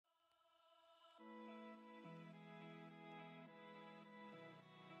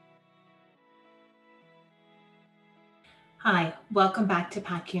Hi, welcome back to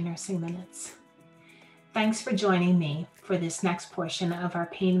PACU Nursing Minutes. Thanks for joining me for this next portion of our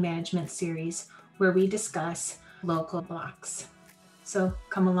pain management series where we discuss local blocks. So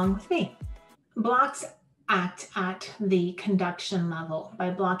come along with me. Blocks act at the conduction level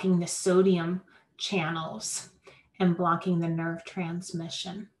by blocking the sodium channels and blocking the nerve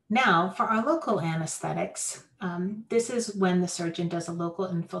transmission. Now, for our local anesthetics, this is when the surgeon does a local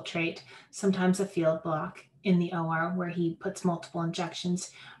infiltrate, sometimes a field block in the OR where he puts multiple injections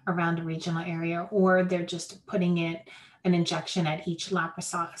around a regional area, or they're just putting an injection at each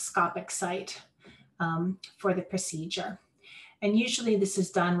laparoscopic site for the procedure. And usually this is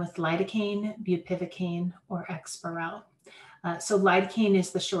done with Lidocaine, Bupivacaine, or Exparel. So Lidocaine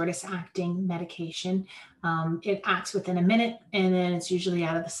is the shortest acting medication. It acts within a minute and then it's usually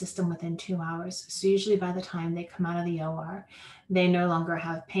out of the system within 2 hours. So usually by the time they come out of the OR, they no longer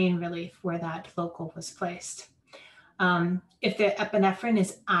have pain relief where that local was placed. If the epinephrine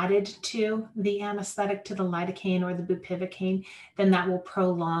is added to the anesthetic, to the lidocaine or the bupivacaine, then that will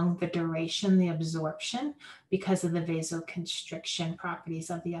prolong the duration, the absorption, because of the vasoconstriction properties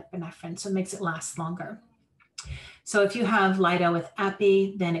of the epinephrine. So it makes it last longer. So if you have Lido with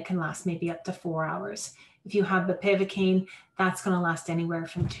epi, then it can last maybe up to 4 hours. If you have bupivacaine, that's going to last anywhere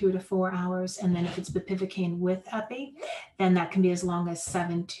from 2 to 4 hours. And then if it's bupivacaine with epi, then that can be as long as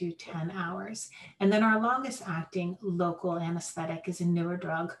 7 to 10 hours. And then our longest acting local anesthetic is a newer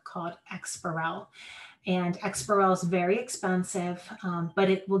drug called Exparel. And Exparel is very expensive, but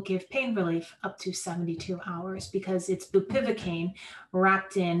it will give pain relief up to 72 hours because it's bupivacaine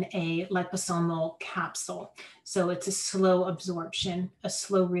wrapped in a liposomal capsule. So it's a slow absorption, a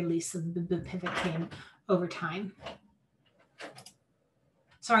slow release of the bupivacaine over time.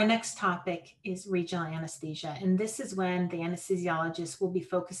 So our next topic is regional anesthesia. And this is when the anesthesiologist will be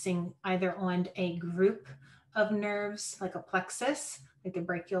focusing either on a group of nerves, like a plexus, like the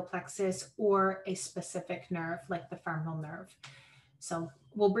brachial plexus, or a specific nerve, like the femoral nerve. So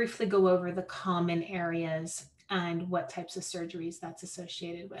we'll briefly go over the common areas and what types of surgeries that's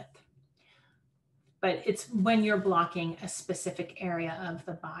associated with. But it's when you're blocking a specific area of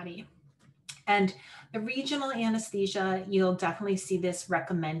the body. And the regional anesthesia, you'll definitely see this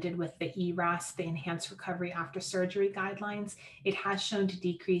recommended with the ERAS, the Enhanced Recovery After Surgery guidelines. It has shown to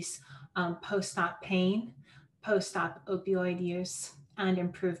decrease post-op pain, post-op opioid use, and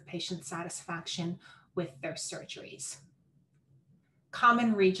improve patient satisfaction with their surgeries.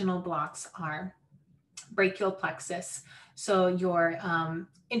 Common regional blocks are brachial plexus. So your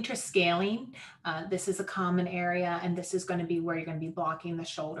interscalene, this is a common area, and this is going to be where you're going to be blocking the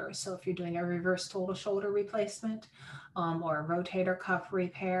shoulder. So if you're doing a reverse total shoulder replacement or a rotator cuff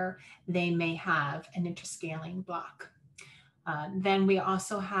repair, they may have an interscalene block. Then we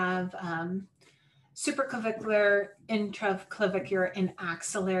also have supraclavicular, intraclavicular, and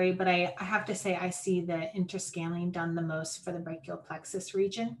axillary, but I have to say I see the interscalene done the most for the brachial plexus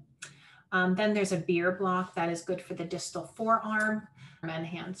region. Then there's a beer block that is good for the distal forearm and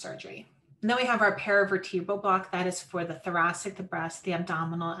hand surgery. And then we have our paravertebral block that is for the thoracic, the breast, the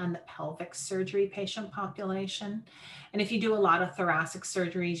abdominal, and the pelvic surgery patient population. And if you do a lot of thoracic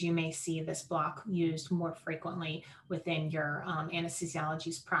surgeries, you may see this block used more frequently within your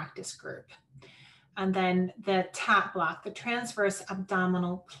anesthesiology's practice group. And then the TAP block, the transverse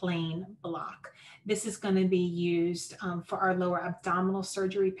abdominal plane block. This is going to be used for our lower abdominal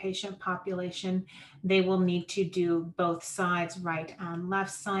surgery patient population. They will need to do both sides, right and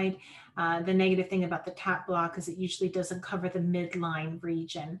left side. The negative thing about the TAP block is it usually doesn't cover the midline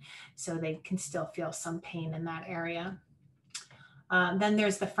region, so they can still feel some pain in that area. Then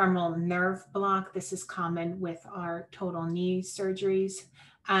there's the femoral nerve block. This is common with our total knee surgeries,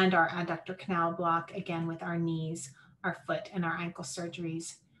 and our adductor canal block, again with our knees, our foot, and our ankle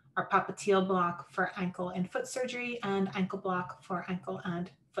surgeries. Our popliteal block for ankle and foot surgery, and ankle block for ankle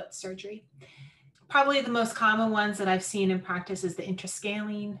and foot surgery. Probably the most common ones that I've seen in practice is the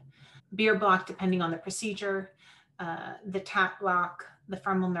interscalene, beer block depending on the procedure, the TAP block, the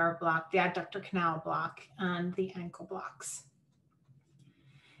femoral nerve block, the adductor canal block, and the ankle blocks.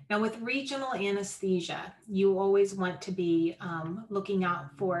 Now with regional anesthesia, you always want to be looking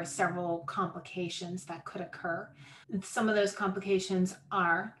out for several complications that could occur. Some of those complications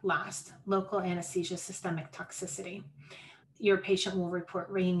are local anesthesia systemic toxicity. Your patient will report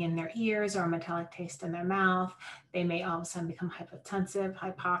ringing in their ears or a metallic taste in their mouth. They may all of a sudden become hypotensive,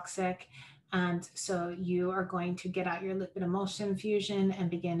 hypoxic. And so you are going to get out your lipid emulsion infusion and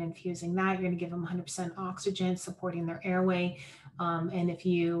begin infusing that. You're going to give them 100% oxygen, supporting their airway. And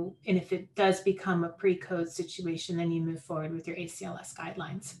if it does become a pre-code situation, then you move forward with your ACLS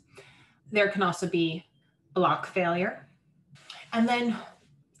guidelines. There can also be block failure. And then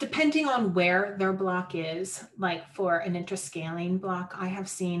depending on where their block is, like for an interscalene block, I have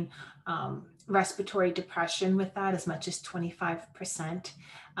seen respiratory depression with that as much as 25%,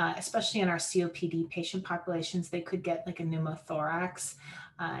 especially in our COPD patient populations, they could get like a pneumothorax.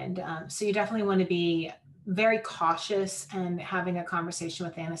 And so you definitely want to be very cautious and having a conversation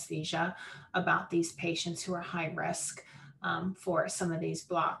with anesthesia about these patients who are high risk for some of these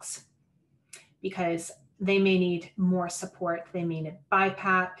blocks, because they may need more support. They may need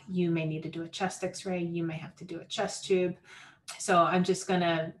BiPAP. You may need to do a chest x-ray. You may have to do a chest tube. So I'm just going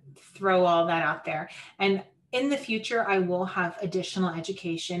to throw all that out there. And in the future, I will have additional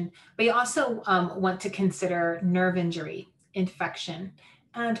education, but you also want to consider nerve injury, infection,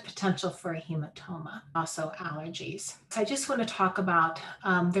 and potential for a hematoma, also allergies. So I just want to talk about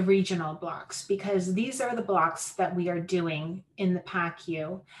the regional blocks, because these are the blocks that we are doing in the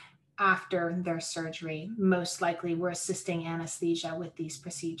PACU after their surgery. Most likely we're assisting anesthesia with these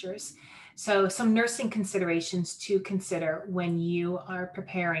procedures. So some nursing considerations to consider when you are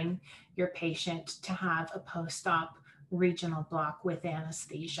preparing your patient to have a post-op regional block with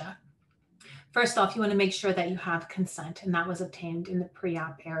anesthesia. First off, you want to make sure that you have consent, and that was obtained in the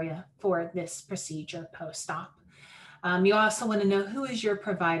pre-op area for this procedure post-op. You also want to know who is your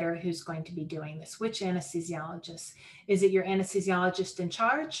provider who's going to be doing this, which anesthesiologist. Is it your anesthesiologist in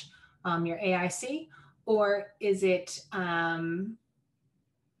charge, your AIC, or is it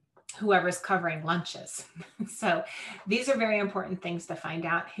whoever's covering lunches? So these are very important things to find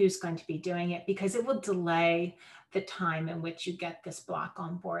out who's going to be doing it, because it will delay the time in which you get this block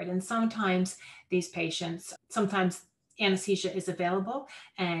on board. And sometimes these patients, sometimes anesthesia is available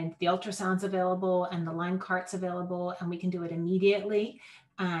and the ultrasound's available and the line cart's available, and we can do it immediately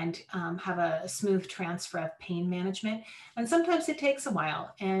and have a smooth transfer of pain management. And sometimes it takes a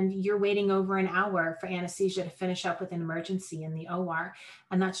while and you're waiting over an hour for anesthesia to finish up with an emergency in the OR.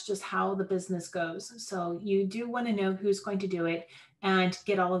 And that's just how the business goes. So you do want to know who's going to do it and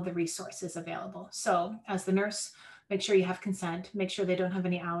get all of the resources available. So as the nurse, make sure you have consent, make sure they don't have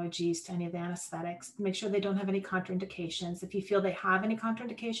any allergies to any of the anesthetics, make sure they don't have any contraindications. If you feel they have any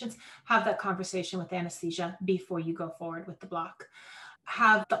contraindications, have that conversation with anesthesia before you go forward with the block.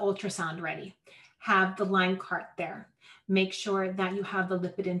 Have the ultrasound ready, have the line cart there. Make sure that you have the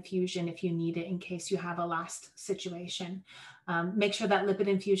lipid infusion if you need it in case you have a last situation. Make sure that lipid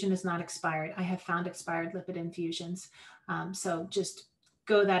infusion is not expired. I have found expired lipid infusions. So just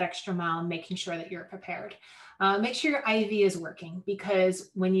go that extra mile, making sure that you're prepared. Make sure your IV is working,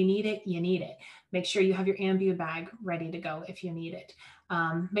 because when you need it, you need it. Make sure you have your ambu bag ready to go if you need it.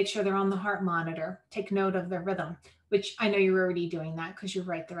 Make sure they're on the heart monitor. Take note of their rhythm, which I know you're already doing that because you're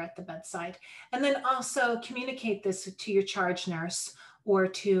right there at the bedside. And then also communicate this to your charge nurse or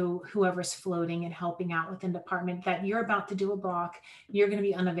to whoever's floating and helping out within department that you're about to do a block. You're going to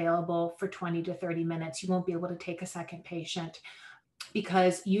be unavailable for 20 to 30 minutes. You won't be able to take a second patient,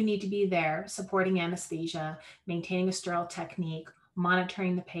 because you need to be there supporting anesthesia, maintaining a sterile technique,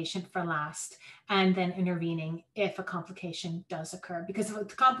 monitoring the patient for last, and then intervening if a complication does occur. Because if a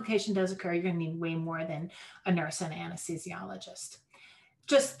complication does occur, you're going to need way more than a nurse and an anesthesiologist.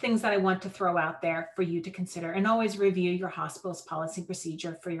 Just things that I want to throw out there for you to consider, and always review your hospital's policy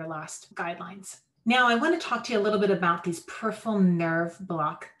procedure for your last guidelines. Now, I want to talk to you a little bit about these peripheral nerve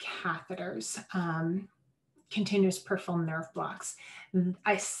block catheters. Continuous peripheral nerve blocks.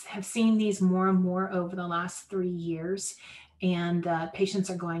 I have seen these more and more over the last 3 years, and patients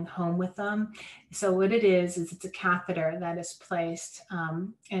are going home with them. So what it is it's a catheter that is placed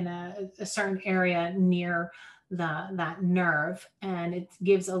in a certain area near that nerve, and it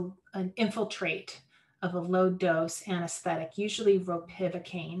gives an infiltrate of a low dose anesthetic, usually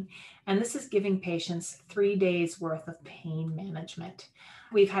Bupivacaine. And this is giving patients 3 days worth of pain management.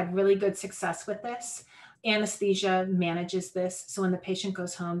 We've had really good success with this. Anesthesia manages this. So when the patient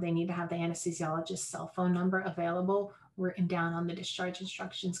goes home, they need to have the anesthesiologist's cell phone number available, written down on the discharge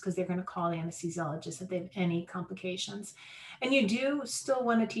instructions, because they're going to call the anesthesiologist if they have any complications. And you do still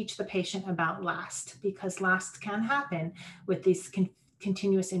want to teach the patient about LAST, because LAST can happen with these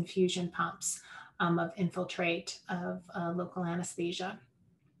continuous infusion pumps of infiltrate of local anesthesia.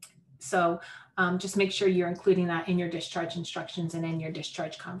 So just make sure you're including that in your discharge instructions and in your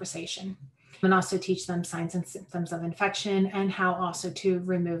discharge conversation. And also teach them signs and symptoms of infection and how also to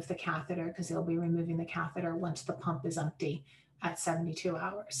remove the catheter, because they'll be removing the catheter once the pump is empty at 72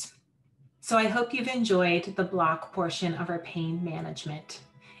 hours. So I hope you've enjoyed the block portion of our pain management.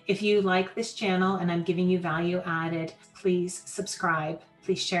 If you like this channel and I'm giving you value added, please subscribe,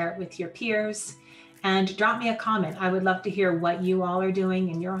 please share it with your peers, and drop me a comment. I would love to hear what you all are doing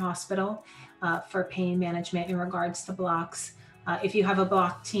in your hospital. for pain management in regards to blocks. If you have a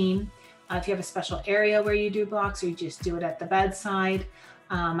block team, if you have a special area where you do blocks or you just do it at the bedside.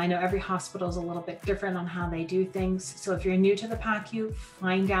 I know every hospital is a little bit different on how they do things. So if you're new to the PACU,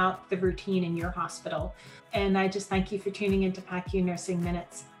 find out the routine in your hospital. And I just thank you for tuning into PACU Nursing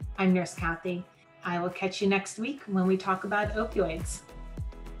Minutes. I'm Nurse Kathy. I will catch you next week when we talk about opioids.